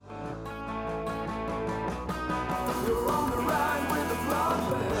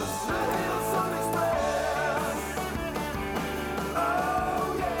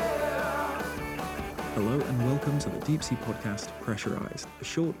deep sea podcast Pressurised, a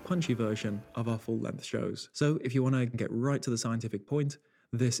short, punchy version of our full-length shows. So if you want to get right to the scientific point,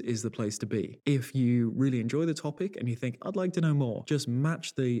 this is the place to be. If you really enjoy the topic and you think, I'd like to know more, just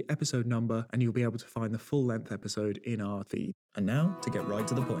match the episode number and you'll be able to find the full-length episode in our feed. And now, to get right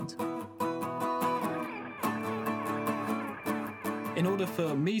to the point. In order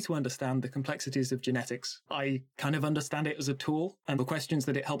for me to understand the complexities of genetics, I kind of understand it as a tool and the questions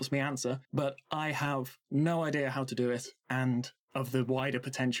that it helps me answer, but I have no idea how to do it and of the wider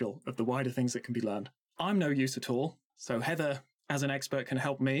potential, of the wider things that can be learned. I'm no use at all, so Heather, as an expert, can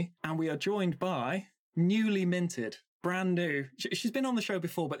help me, and we are joined by newly minted, brand new, she's been on the show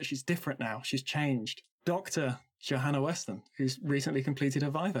before, but she's different now, she's changed, Dr. Johanna Weston, who's recently completed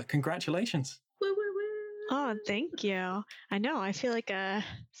her Viva. Congratulations. Oh, thank you. I know. I feel like a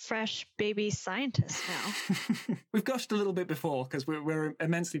fresh baby scientist now. We've gushed a little bit before because we're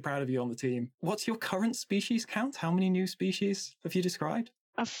immensely proud of you on the team. What's your current species count? How many new species have you described?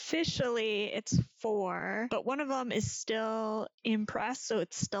 Officially, it's 4, but one of them is still in press, so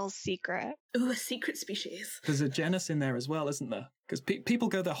it's still secret. Ooh, a secret species. There's a genus in there as well, isn't there? Because people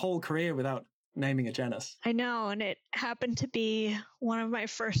go their whole career without naming a genus. I know, and it happened to be one of my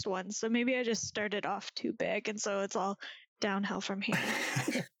first ones, so maybe I just started off too big, and so it's all downhill from here.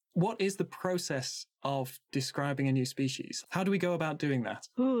 What is the process of describing a new species? How do we go about doing that?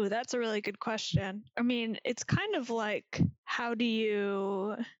 Ooh, that's a really good question. I mean, it's kind of like, how do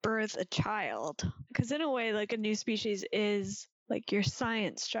you birth a child? Because in a way, like, a new species is like your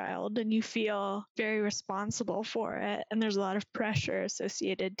science child, and you feel very responsible for it, and there's a lot of pressure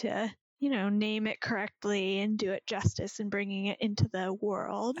associated to name it correctly and do it justice and bringing it into the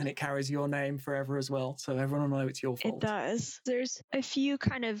world. And it carries your name forever as well, so everyone will know it's your fault. It does. There's a few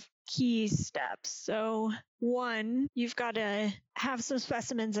kind of key steps. So 1, you've got to have some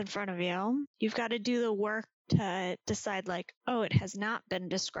specimens in front of you. You've got to do the work to decide it has not been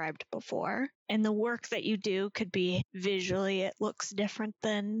described before. And the work that you do could be visually, it looks different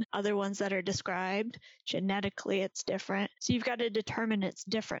than other ones that are described. Genetically, it's different. So you've got to determine its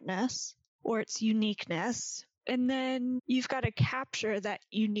differentness or its uniqueness. And then you've got to capture that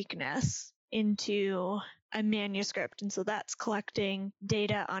uniqueness into a manuscript. And so that's collecting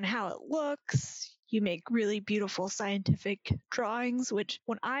data on how it looks. You make really beautiful scientific drawings, which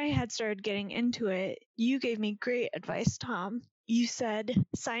when I had started getting into it, you gave me great advice, Tom. You said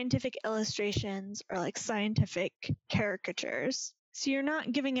scientific illustrations are like scientific caricatures. So you're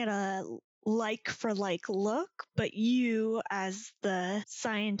not giving it a like for like look, but you as the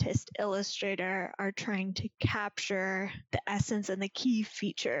scientist illustrator are trying to capture the essence and the key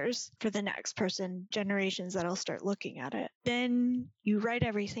features for the next person, generations that'll start looking at it. Then you write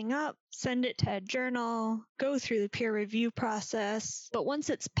everything up, send it to a journal, go through the peer review process. But once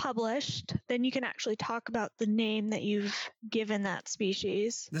it's published, then you can actually talk about the name that you've given that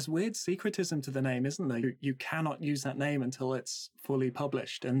species. There's weird secretism to the name, isn't there? You cannot use that name until it's fully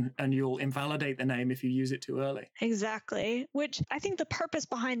published, and you'll invalidate the name if you use it too early. Exactly, which I think the purpose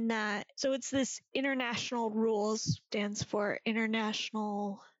behind that, so it's this international rules, stands for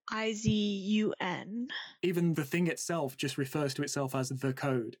International IZUN. Even the thing itself just refers to itself as the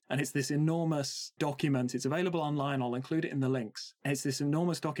code. And it's this enormous document. It's available online. I'll include it in the links. It's this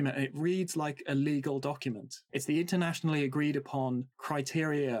enormous document, and it reads like a legal document. It's the internationally agreed upon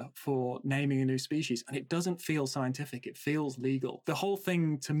criteria for naming a new species. And it doesn't feel scientific. It feels legal. The whole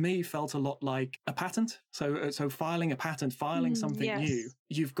thing to me felt a lot like a patent. So filing a patent, filing something new,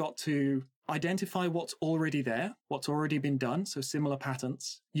 you've got to identify what's already there, what's already been done, so similar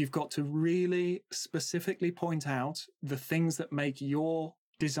patents. You've got to really specifically point out the things that make your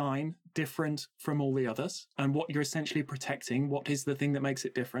design different from all the others and what you're essentially protecting, what is the thing that makes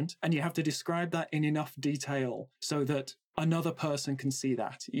it different. And you have to describe that in enough detail so that another person can see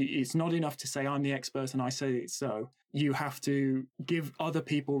that. It's not enough to say, I'm the expert and I say it's so. You have to give other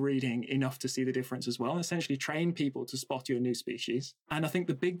people reading enough to see the difference as well, and essentially train people to spot your new species. And I think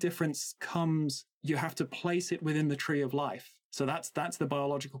the big difference comes, you have to place it within the tree of life. So that's the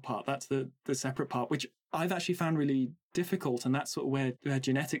biological part. That's the separate part, which I've actually found really difficult. And that's sort of where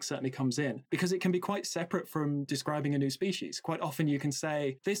genetics certainly comes in, because it can be quite separate from describing a new species. Quite often you can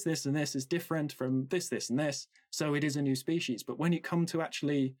say this, and this is different from this, and this. So it is a new species. But when you come to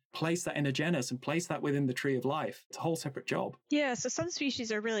actually place that in a genus and place that within the tree of life, it's a whole separate job. Yeah. So some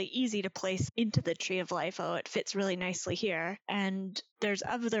species are really easy to place into the tree of life. Oh, it fits really nicely here. And there's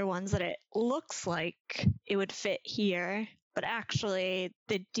other ones that it looks like it would fit here, but actually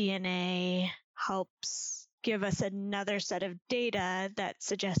the DNA helps give us another set of data that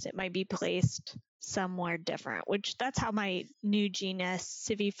suggests it might be placed somewhere different, which that's how my new genus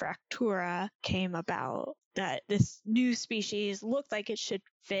Civifractura came about. that this new species looked like it should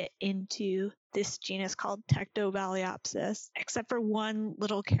fit into this genus called Tectobalaopsis, except for one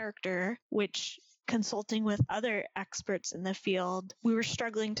little character, which, consulting with other experts in the field, we were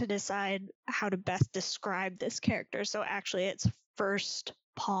struggling to decide how to best describe this character. So actually its first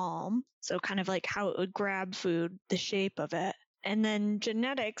palm, so kind of like how it would grab food, the shape of it. And then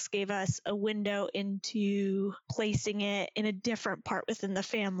genetics gave us a window into placing it in a different part within the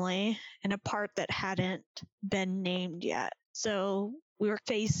family, in a part that hadn't been named yet. So we were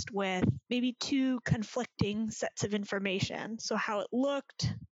faced with maybe two conflicting sets of information. So how it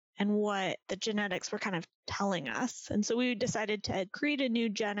looked and what the genetics were kind of telling us. And so we decided to create a new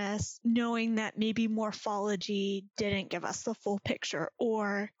genus, knowing that maybe morphology didn't give us the full picture,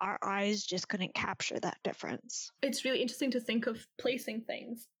 or our eyes just couldn't capture that difference. It's really interesting to think of placing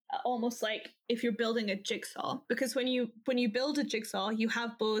things almost like if you're building a jigsaw, because when you build a jigsaw, you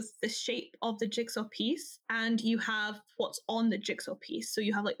have both the shape of the jigsaw piece and you have what's on the jigsaw piece. So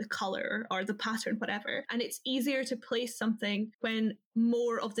you have like the color or the pattern, whatever. And it's easier to place something when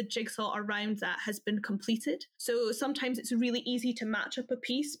more of the jigsaw around that has been completed. So sometimes it's really easy to match up a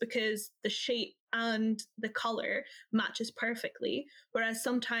piece because the shape and the color matches perfectly. Whereas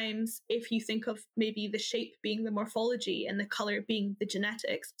sometimes if you think of maybe the shape being the morphology and the color being the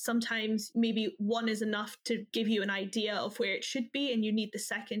genetics, sometimes maybe one is enough to give you an idea of where it should be and you need the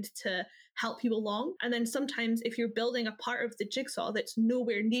second to help you along. And then sometimes if you're building a part of the jigsaw that's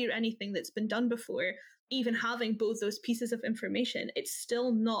nowhere near anything that's been done before, even having both those pieces of information, it's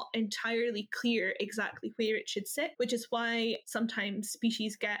still not entirely clear exactly where it should sit, which is why sometimes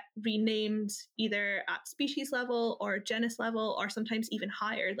species get renamed either at species level or genus level, or sometimes even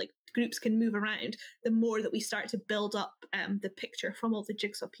higher. Like groups can move around the more that we start to build up the picture from all the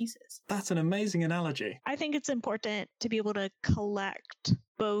jigsaw pieces. That's an amazing analogy. I think it's important to be able to collect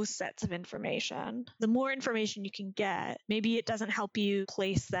both sets of information. The more information you can get, maybe it doesn't help you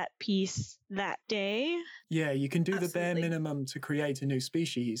place that piece that day. Yeah, you can do Absolutely. the bare minimum to create a new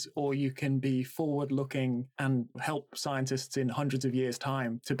species, or you can be forward-looking and help scientists in hundreds of years'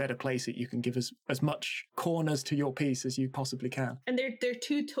 time to better place it. You can give as much corners to your piece as you possibly can. And they're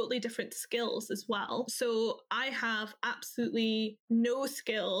two totally different skills as well. So I have absolutely no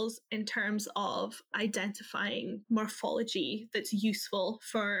skills in terms of identifying morphology that's useful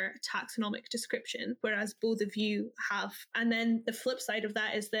for taxonomic description, whereas both of you have. And then the flip side of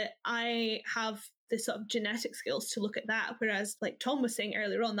that is that I have the sort of genetic skills to look at that, whereas like Tom was saying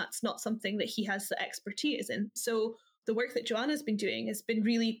earlier on, that's not something that he has the expertise in. So the work that Johanna's been doing has been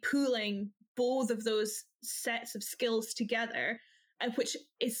really pooling both of those sets of skills together, and which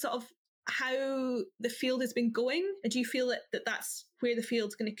is sort of how the field has been going. And do you feel that that's where the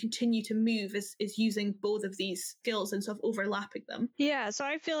field's going to continue to move, is using both of these skills and sort of overlapping them? Yeah, so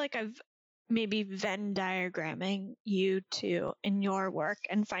I feel like I've maybe Venn diagramming you two in your work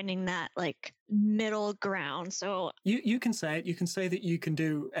and finding that like middle ground. So you can say it. You can say that you can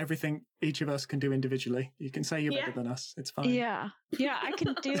do everything each of us can do individually. You can say you're better than us. It's fine. Yeah, I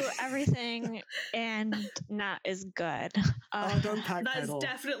can do everything and not as good. Don't pack That is pedal.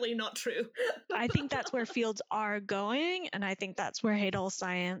 definitely not true. I think that's where fields are going, and I think that's where hadal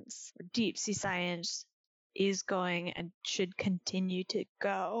science, or deep sea science, is going and should continue to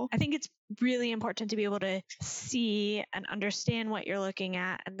go. I think it's really important to be able to see and understand what you're looking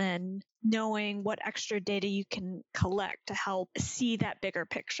at, and then knowing what extra data you can collect to help see that bigger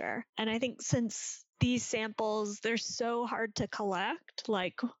picture. And I think since these samples, they're so hard to collect,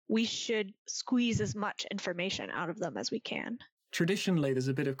 like we should squeeze as much information out of them as we can. Traditionally, there's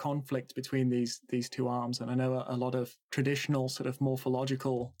a bit of conflict between these two arms, and I know a lot of traditional sort of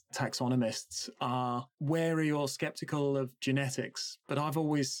morphological taxonomists are wary or skeptical of genetics. But I've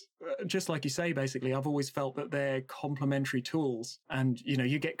always, just like you say, basically, I've always felt that they're complementary tools. And,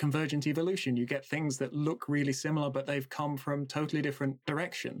 you get convergent evolution. You get things that look really similar, but they've come from totally different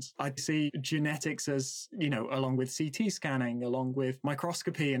directions. I see genetics as, along with CT scanning, along with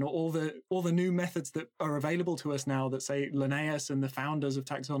microscopy and all the new methods that are available to us now that, say, Linnaeus and the founders of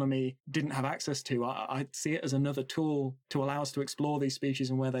taxonomy didn't have access to. I see it as another tool to allow us to explore these species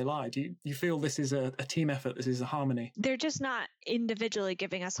and where they lie. Do you feel this is a team effort? This is a harmony? They're just not individually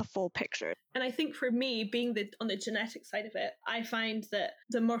giving us a full picture. And I think for me, being on the genetic side of it, I find that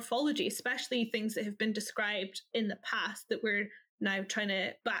the morphology, especially things that have been described in the past that we're now trying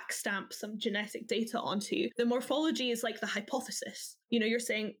to backstamp some genetic data onto, the morphology is like the hypothesis. You're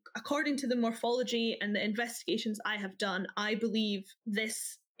saying, according to the morphology and the investigations I have done, I believe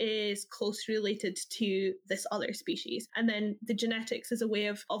this is closely related to this other species. And then the genetics is a way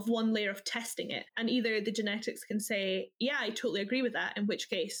of one layer of testing it. And either the genetics can say, yeah, I totally agree with that, in which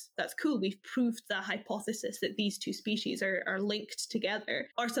case that's cool. We've proved the hypothesis that these two species are linked together.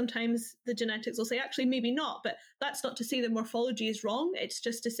 Or sometimes the genetics will say, actually, maybe not. But that's not to say that morphology is wrong. It's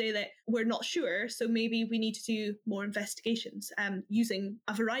just to say that we're not sure. So maybe we need to do more investigations using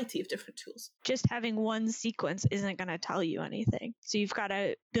a variety of different tools. Just having one sequence isn't going to tell you anything. So you've got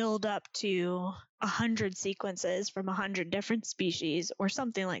to build up to 100 sequences from 100 different species or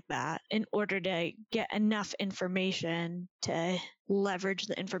something like that in order to get enough information to leverage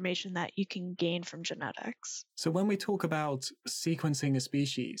the information that you can gain from genetics. So when we talk about sequencing a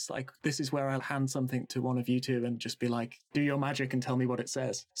species, like this is where I'll hand something to one of you two and just be like, do your magic and tell me what it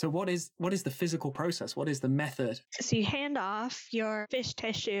says. So what is the physical process? What is the method? So you hand off your fish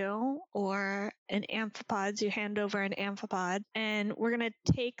tissue or an amphipod. So you hand over an amphipod, and we're going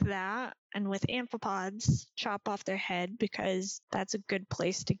to take that, and with amphipods, chop off their head because that's a good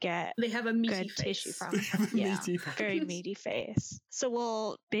place to get They have a meaty good face. tissue from. They have a meaty face. Very meaty face. So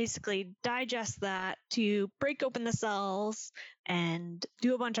we'll basically digest that to break open the cells and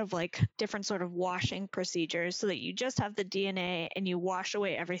do a bunch of like different sort of washing procedures so that you just have the DNA and you wash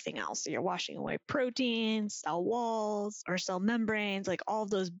away everything else. So you're washing away proteins, cell walls, or cell membranes, like all of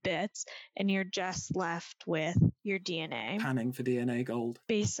those bits, and you're just left with your DNA. Panning for DNA gold.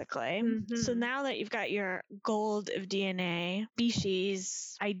 Basically. Mm-hmm. So now that you've got your gold of DNA,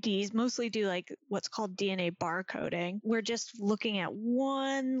 species IDs mostly do like what's called DNA barcoding. We're just looking at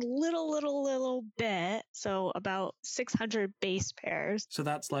one little bit, so about 600 base pairs. So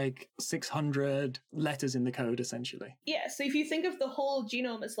that's like 600 letters in the code, essentially. Yeah, so if you think of the whole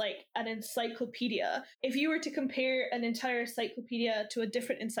genome as like an encyclopedia, if you were to compare an entire encyclopedia to a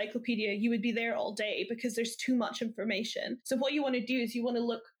different encyclopedia, you would be there all day because there's too much information. So what you want to do is you want to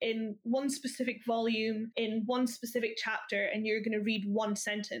look in one specific volume, in one specific chapter, and you're going to read one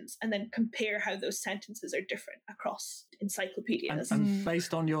sentence and then compare how those sentences are different across encyclopedias. And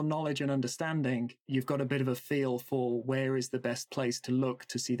based on your knowledge and understanding, you've got a bit of a feel for where is the best place to look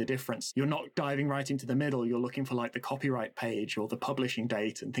to see the difference. You're not diving right into the middle. You're looking for like the copyright page or the publishing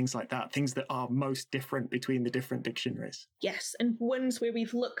date and things like that, things that are most different between the different dictionaries. Yes, and ones where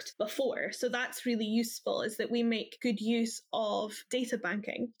we've looked before. So that's really useful, is that we make good use of data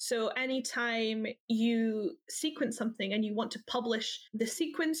banking. So anytime you sequence something and you want to publish the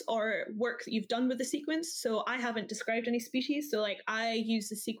sequence or work that you've done with the sequence, so I haven't described any species, so like I use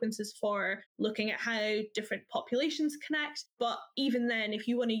the sequences for looking at how different populations connect, but even then, if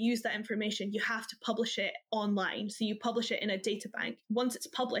you want to use that information, you have to publish it online. So you publish it in a data bank. Once it's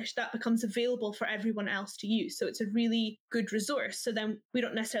published, that becomes available for everyone else to use. So it's a really good resource. So then we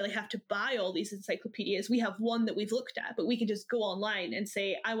don't necessarily have to buy all these encyclopedias. We have one that we've looked at, but we can just go online and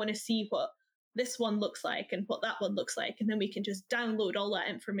say, I want to see what this one looks like and what that one looks like. And then we can just download all that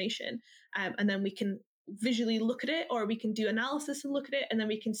information. And then we can visually look at it, or we can do analysis and look at it, and then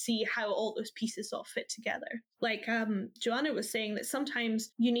we can see how all those pieces all fit together. Like Johanna was saying, that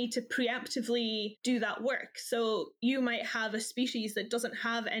sometimes you need to preemptively do that work. So you might have a species that doesn't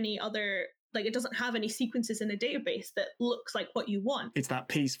have any other, like it doesn't have any sequences in a database that looks like what you want. It's that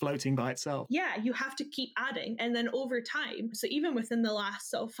piece floating by itself. Yeah, you have to keep adding. And then over time, so even within the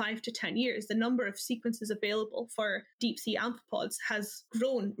last 5 to 10 years, the number of sequences available for deep sea amphipods has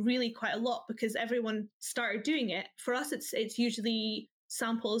grown really quite a lot because everyone started doing it. For us, it's usually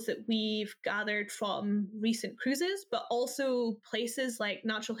samples that we've gathered from recent cruises, but also places like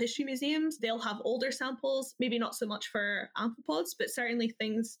natural history museums. They'll have older samples, maybe not so much for amphipods, but certainly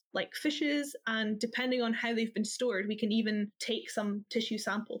things like fishes. And depending on how they've been stored, we can even take some tissue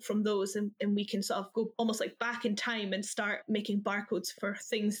sample from those and we can sort of go almost like back in time and start making barcodes for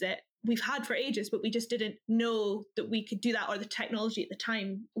things that we've had for ages, but we just didn't know that we could do that, or the technology at the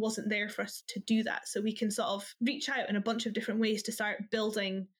time wasn't there for us to do that. So we can sort of reach out in a bunch of different ways to start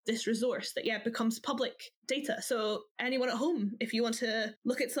building this resource that, becomes public data. So anyone at home, if you want to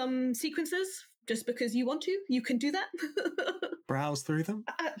look at some sequences, just because you want to, you can do that. Browse through them?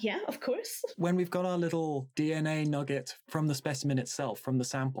 Yeah, of course. When we've got our little DNA nugget from the specimen itself, from the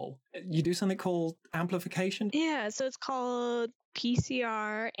sample, you do something called amplification? Yeah, so it's called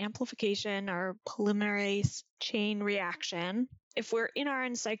PCR amplification, or polymerase chain reaction. If we're in our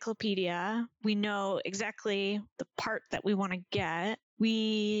encyclopedia, we know exactly the part that we want to get.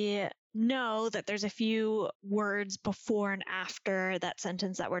 We know that there's a few words before and after that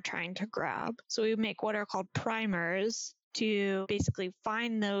sentence that we're trying to grab. So we make what are called primers to basically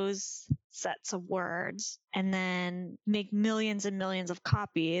find those sets of words and then make millions and millions of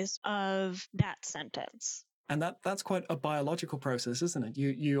copies of that sentence. And that's quite a biological process, isn't it?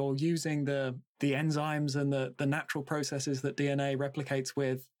 You're using the enzymes and the natural processes that DNA replicates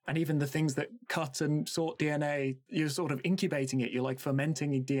with, and even the things that cut and sort DNA, you're sort of incubating it. You're like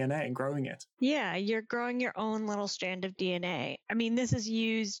fermenting DNA and growing it. Yeah, you're growing your own little strand of DNA. I mean, this is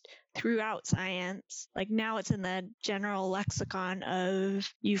used throughout science. Like now it's in the general lexicon of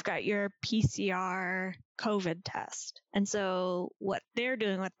you've got your PCR COVID test. And so what they're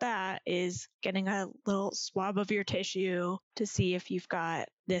doing with that is getting a little swab of your tissue to see if you've got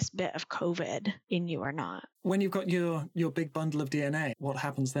this bit of COVID in you or not. When you've got your big bundle of DNA, what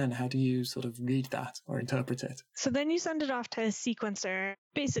happens then? How do you sort of read that or interpret it? So then you send it off to a sequencer.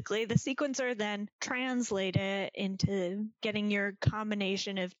 Basically, the sequencer then translates it into getting your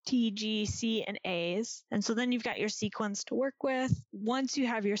combination of T, G, C, and A's. And so then you've got your sequence to work with. Once you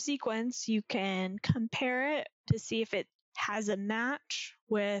have your sequence, you can compare it to see if it has a match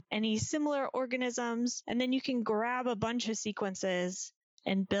with any similar organisms. And then you can grab a bunch of sequences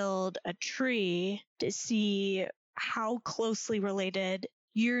and build a tree to see how closely related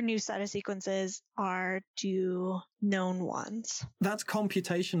your new set of sequences are to known ones. That's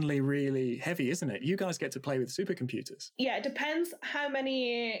computationally really heavy, isn't it? You guys get to play with supercomputers. Yeah, it depends how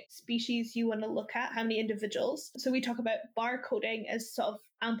many species you want to look at, how many individuals. So we talk about barcoding as sort of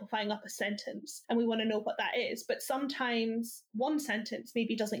amplifying up a sentence, and we want to know what that is. But sometimes one sentence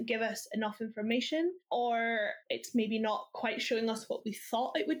maybe doesn't give us enough information, or it's maybe not quite showing us what we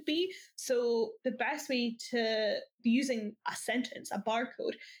thought it would be. So the best way to be using a sentence, a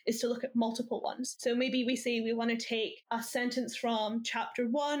barcode, is to look at multiple ones. So maybe we say we want to take a sentence from chapter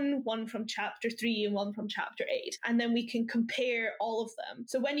 1, one from chapter 3, and one from chapter 8, and then we can compare all of them.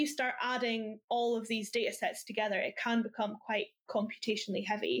 So when you start adding all of these data sets together, it can become quite computationally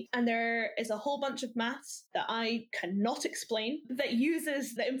heavy. And there is a whole bunch of maths that I cannot explain that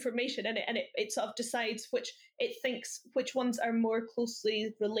uses the information in it, and it sort of decides it thinks which ones are more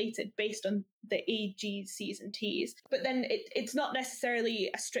closely related based on the A, G, C's, and T's. But then it's not necessarily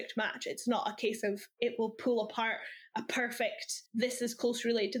a strict match. It's not a case of it will pull apart a perfect, this is closely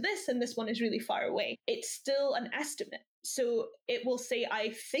related to this, and this one is really far away. It's still an estimate. So it will say,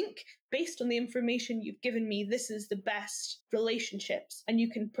 I think, based on the information you've given me, this is the best relationships. And you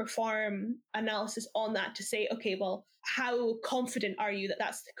can perform analysis on that to say, okay, well, how confident are you that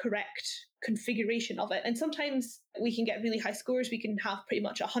that's the correct configuration of it? And sometimes we can get really high scores. We can have pretty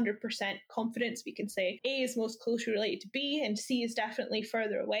much 100% confidence. We can say A is most closely related to B and C is definitely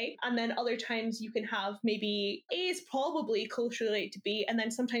further away. And then other times you can have maybe A is probably closely related to B. And then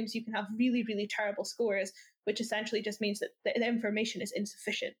sometimes you can have really, really terrible scores, which essentially just means that the information is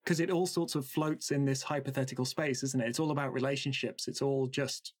insufficient. Because it all sorts of floats in this hypothetical space, isn't it? It's all about relationships. It's all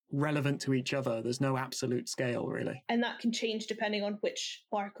just relevant to each other. There's no absolute scale, really. And that can change depending on which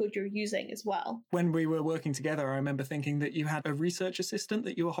barcode you're using as well. When we were working together, I remember thinking that you had a research assistant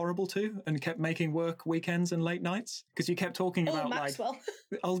that you were horrible to and kept making work weekends and late nights. Because you kept talking about, Maxwell.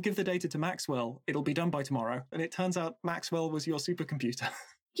 Like, I'll give the data to Maxwell. It'll be done by tomorrow. And it turns out Maxwell was your supercomputer.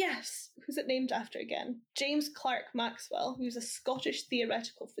 Yes. Who's it named after again? James Clerk Maxwell, who's a Scottish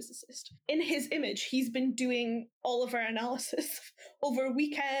theoretical physicist. In his image, he's been doing all of our analysis over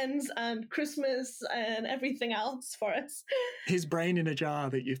weekends and Christmas and everything else for us. His brain in a jar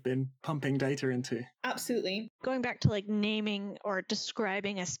that you've been pumping data into. Absolutely. Going back to like naming or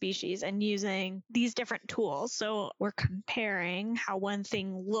describing a species and using these different tools. So we're comparing how one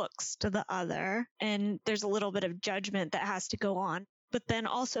thing looks to the other, and there's a little bit of judgment that has to go on. But then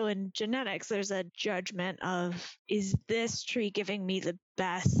also in genetics, there's a judgment of, is this tree giving me the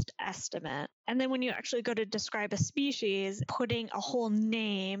best estimate? And then when you actually go to describe a species, putting a whole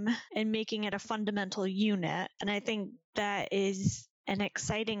name and making it a fundamental unit. And I think that is an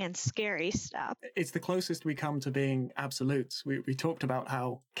exciting and scary step. It's the closest we come to being absolutes. We talked about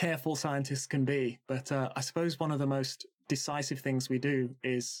how careful scientists can be, but I suppose one of the most decisive things we do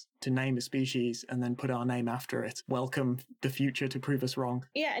is to name a species and then put our name after it. Welcome the future to prove us wrong.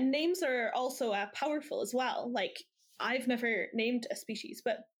 Yeah, and names are also powerful as well. Like, I've never named a species,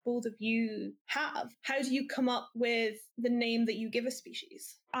 but both of you have. How do you come up with the name that you give a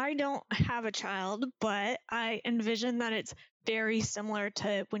species? I don't have a child, but I envision that it's very similar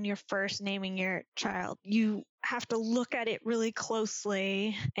to when you're first naming your child. You have to look at it really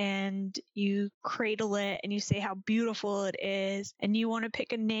closely and you cradle it and you say how beautiful it is, and you want to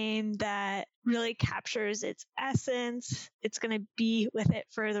pick a name that really captures its essence. It's going to be with it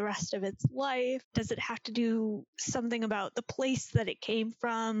for the rest of its life. Does it have to do something about the place that it came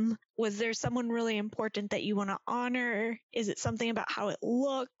from? Was there someone really important that you want to honor? Is it something about how it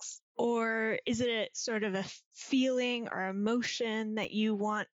looks? Or is it sort of a feeling or emotion that you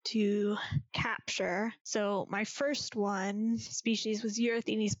want to capture? So my first species was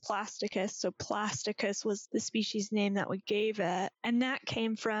Erythrines plasticus. So plasticus was the species name that we gave it. And that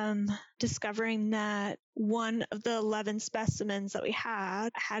came from discovering that one of the 11 specimens that we had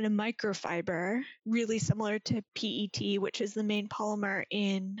a microfiber really similar to PET, which is the main polymer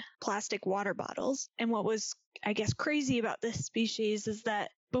in plastic water bottles. And what was, I guess, crazy about this species is that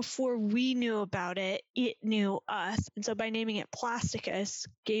before we knew about it, it knew us. And so by naming it plasticus,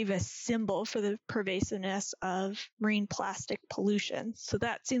 gave a symbol for the pervasiveness of marine plastic pollution. So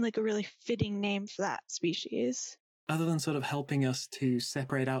that seemed like a really fitting name for that species. Other than sort of helping us to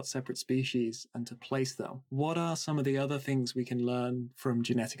separate out separate species and to place them, what are some of the other things we can learn from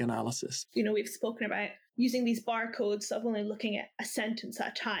genetic analysis? We've spoken about using these barcodes of only looking at a sentence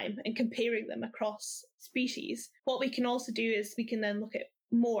at a time and comparing them across species. What we can also do is we can then look at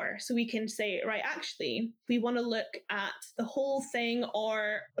more. So we can say, right, actually, we want to look at the whole thing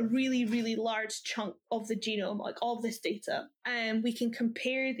or a really, really large chunk of the genome, like all of this data. And we can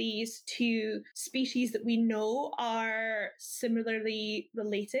compare these to species that we know are similarly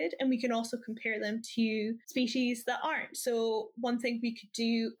related. And we can also compare them to species that aren't. So one thing we could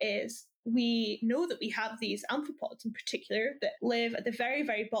do is we know that we have these amphipods in particular that live at the very,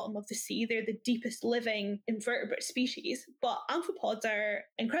 very bottom of the sea. They're the deepest living invertebrate species, but amphipods are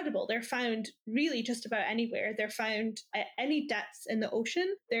incredible. They're found really just about anywhere. They're found at any depths in the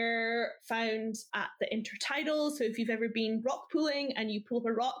ocean. They're found at the intertidal. So if you've ever been rock pooling and you pull up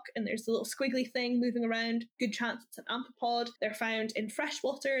a rock and there's a little squiggly thing moving around, good chance it's an amphipod. They're found in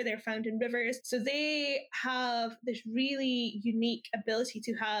freshwater. They're found in rivers. So they have this really unique ability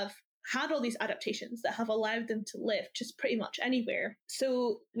to have had all these adaptations that have allowed them to live just pretty much anywhere.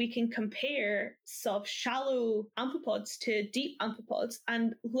 So we can compare sort of shallow amphipods to deep amphipods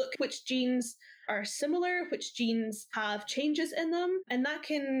and look which genes are similar, which genes have changes in them. And that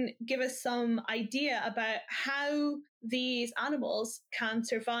can give us some idea about how these animals can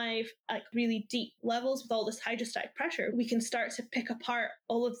survive at really deep levels with all this hydrostatic pressure. We can start to pick apart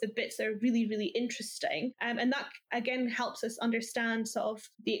all of the bits that are really, really interesting. And that, again, helps us understand sort of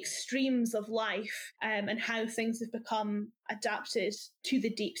the extremes of life and how things have become adapted to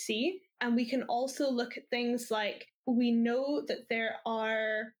the deep sea. And we can also look at things like, we know that there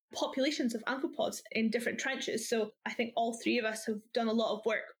are populations of amphipods in different trenches. So I think all three of us have done a lot of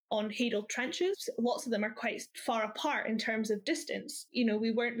work on hadal trenches. Lots of them are quite far apart in terms of distance.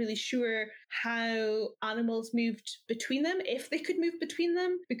 We weren't really sure how animals moved between them, if they could move between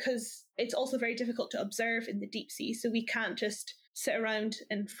them, because it's also very difficult to observe in the deep sea. So we can't just sit around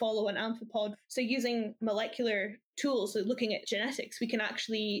and follow an amphipod. So using molecular tools, so looking at genetics, we can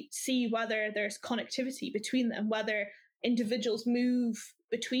actually see whether there's connectivity between them, whether individuals move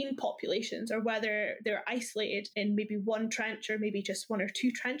between populations or whether they're isolated in maybe one trench or maybe just one or two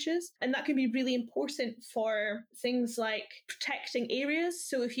trenches. And that can be really important for things like protecting areas.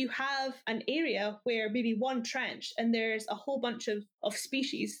 So if you have an area where maybe one trench and there's a whole bunch of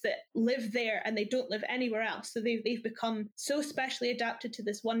species that live there and they don't live anywhere else. So they've become so specially adapted to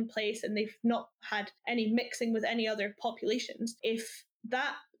this one place and they've not had any mixing with any other populations. If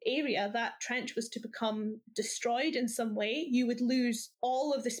that area, that trench was to become destroyed in some way, you would lose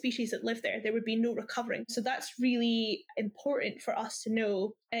all of the species that live there. There would be no recovering. So that's really important for us to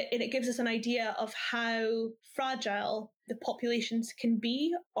know. And it gives us an idea of how fragile the populations can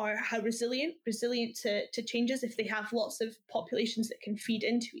be or how resilient to changes if they have lots of populations that can feed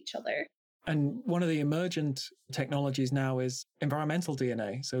into each other. And one of the emergent technologies now is environmental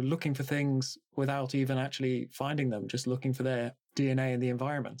DNA. So looking for things without even actually finding them, just looking for their DNA in the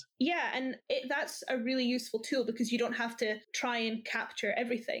environment. Yeah, and that's a really useful tool because you don't have to try and capture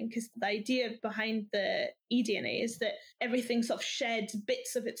everything, because the idea behind the eDNA is that everything sort of sheds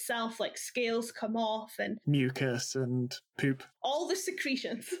bits of itself, like scales come off and mucus and poop. All the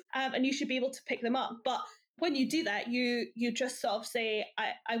secretions, and you should be able to pick them up. But when you do that, you just sort of say,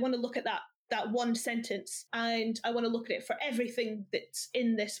 I want to look at that one sentence and I want to look at it for everything that's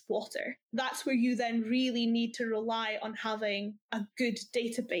in this water. That's where you then really need to rely on having a good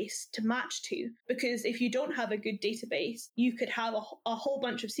database to match to. Because if you don't have a good database, you could have a whole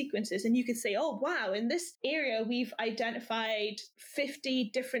bunch of sequences and you could say, oh, wow, in this area, we've identified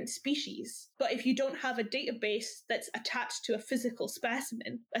 50 different species. But if you don't have a database that's attached to a physical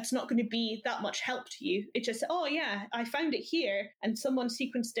specimen, that's not going to be that much help to you. It just, oh yeah, I found it here and someone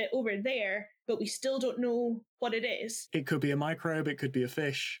sequenced it over there, but we still don't know what it is. It could be a microbe, it could be a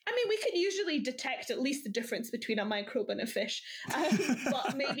fish. I mean, we can usually detect at least the difference between a microbe and a fish,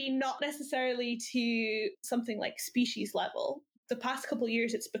 but maybe not necessarily to something like species level. the past couple of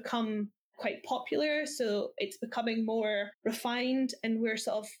years, it's become quite popular. So it's becoming more refined, and we're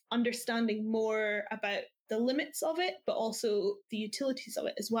sort of understanding more about the limits of it, but also the utilities of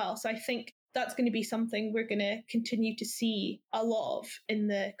it as well. So I think that's going to be something we're going to continue to see a lot of in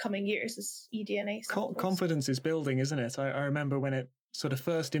the coming years as eDNA samples. Confidence is building, isn't it? I remember when it sort of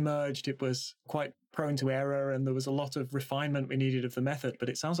first emerged, it was quite prone to error and there was a lot of refinement we needed of the method, but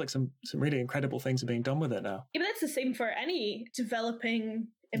it sounds like some really incredible things are being done with it now. Yeah, but that's the same for any developing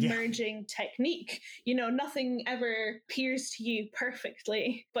emerging technique. You know, nothing ever appears to you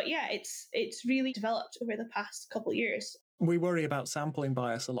perfectly. But yeah, it's really developed over the past couple of years. We worry about sampling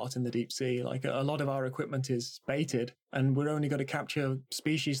bias a lot in the deep sea. Like a lot of our equipment is baited and we're only going to capture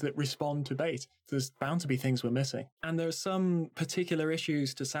species that respond to bait. There's bound to be things we're missing. And there are some particular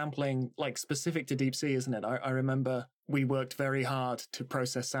issues to sampling, like specific to deep sea, isn't it? I remember we worked very hard to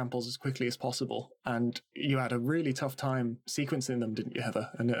process samples as quickly as possible. And you had a really tough time sequencing them, didn't you, Heather?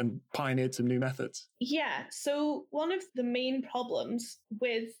 And pioneered some new methods. Yeah. So one of the main problems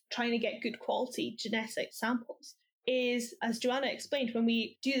with trying to get good quality genetic samples is, as Johanna explained, when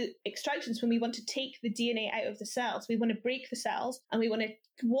we do extractions, when we want to take the DNA out of the cells, we want to break the cells and we want to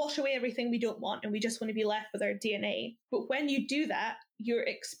wash away everything we don't want, and we just want to be left with our DNA. But when you do that, you're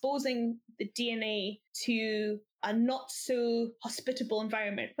exposing the DNA to a not so hospitable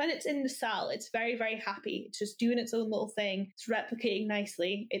environment. When it's in the cell, it's very, very happy. It's just doing its own little thing. It's replicating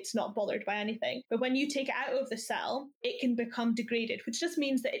nicely. It's not bothered by anything. But when you take it out of the cell, it can become degraded, which just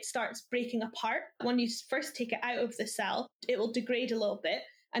means that it starts breaking apart. When you first take it out of the cell, it will degrade a little bit.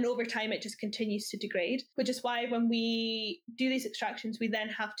 And over time, it just continues to degrade, which is why when we do these extractions, we then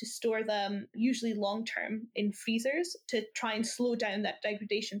have to store them, usually long-term, in freezers to try and slow down that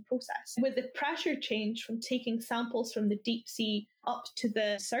degradation process. With the pressure change from taking samples from the deep sea up to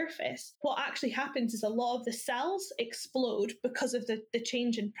the surface, what actually happens is a lot of the cells explode because of the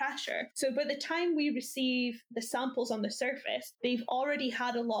change in pressure. So by the time we receive the samples on the surface, they've already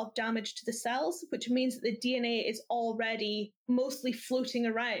had a lot of damage to the cells, which means that the DNA is already mostly floating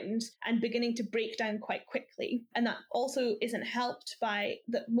around and beginning to break down quite quickly. And that also isn't helped by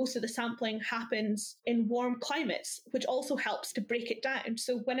that most of the sampling happens in warm climates, which also helps to break it down.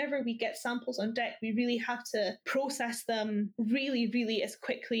 So whenever we get samples on deck, we really have to process them really as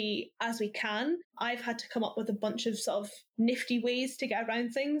quickly as we can. I've had to come up with a bunch of sort of nifty ways to get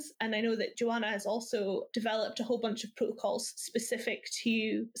around things. And I know that Johanna has also developed a whole bunch of protocols specific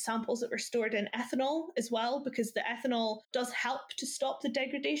to samples that were stored in ethanol as well, because the ethanol does help to stop the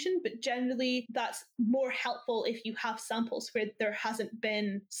degradation, but generally that's more helpful if you have samples where there hasn't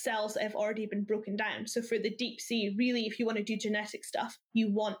been cells that have already been broken down. So for the deep sea, really, if you want to do genetic stuff,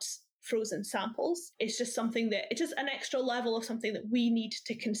 you want frozen samples. It's just something that, it's just an extra level of something that we need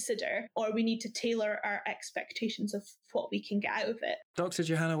to consider, or we need to tailor our expectations of what we can get out of it. Dr.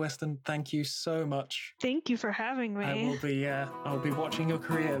 Johanna Weston, thank you so much. Thank you for having me. I'll be watching your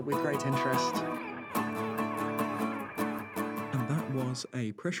career with great interest. Was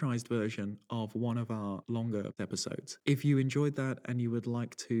a pressurized version of one of our longer episodes. If you enjoyed that and you would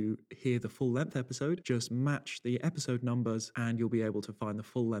like to hear the full length episode, just match the episode numbers and you'll be able to find the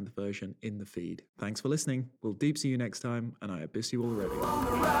full length version in the feed. Thanks for listening. We'll deep see you next time, and I abyss you already.